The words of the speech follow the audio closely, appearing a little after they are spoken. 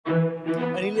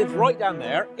And he lived right down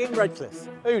there in Redcliffe.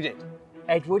 Who did?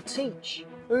 Edward Teach.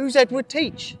 Who's Edward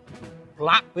Teach?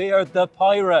 Blackbeard the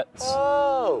pirate.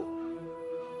 Oh.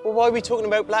 Well, why are we talking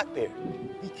about Blackbeard?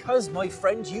 Because, my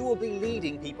friend, you will be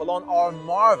leading people on our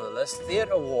marvellous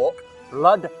theatre walk,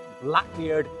 Blood,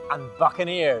 Blackbeard and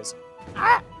Buccaneers.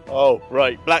 Ah! Oh,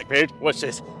 right. Blackbeard, what's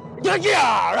this? Drink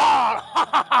a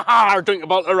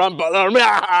bottle of rum,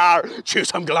 butler. Chew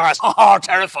some glass.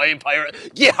 Terrifying pirate.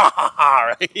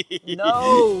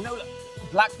 No.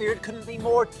 Blackbeard couldn't be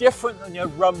more different than your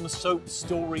rum-soaked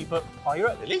storybook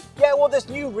pirate. Really? Yeah, well, there's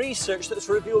new research that's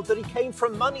revealed that he came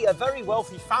from money, a very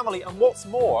wealthy family, and what's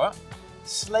more,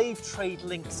 slave trade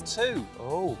links too.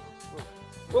 Oh.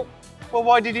 Well,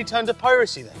 why did he turn to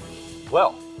piracy then?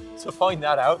 Well, to find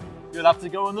that out, you'll have to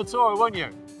go on the tour, won't you?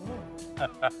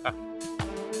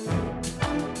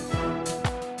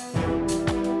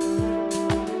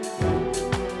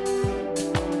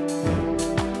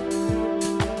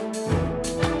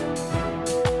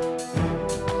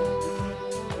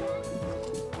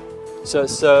 So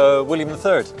it's William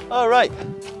III. Oh, right.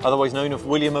 Otherwise known as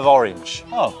William of Orange.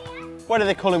 Oh, why do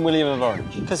they call him William of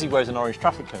Orange? Because he wears an orange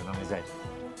traffic cone on his head.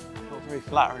 Not a very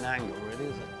flattering angle, really,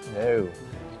 is it? No.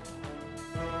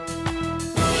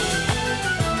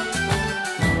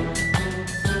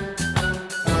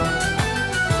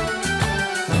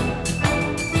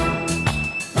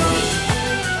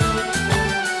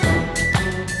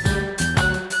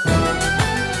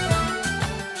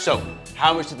 So,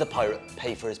 how much did the pirate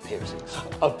pay for his piercings?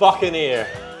 A buccaneer.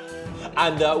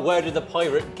 And where did the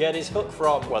pirate get his hook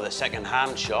from? Well, the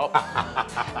second-hand shop.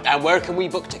 And where can we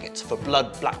book tickets for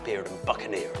Blood, Blackbeard and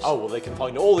Buccaneers? Oh, well, they can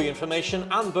find all the information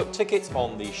and book tickets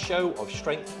on the Show of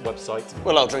Strength website.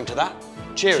 Well, I'll drink to that.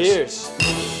 Cheers. Cheers.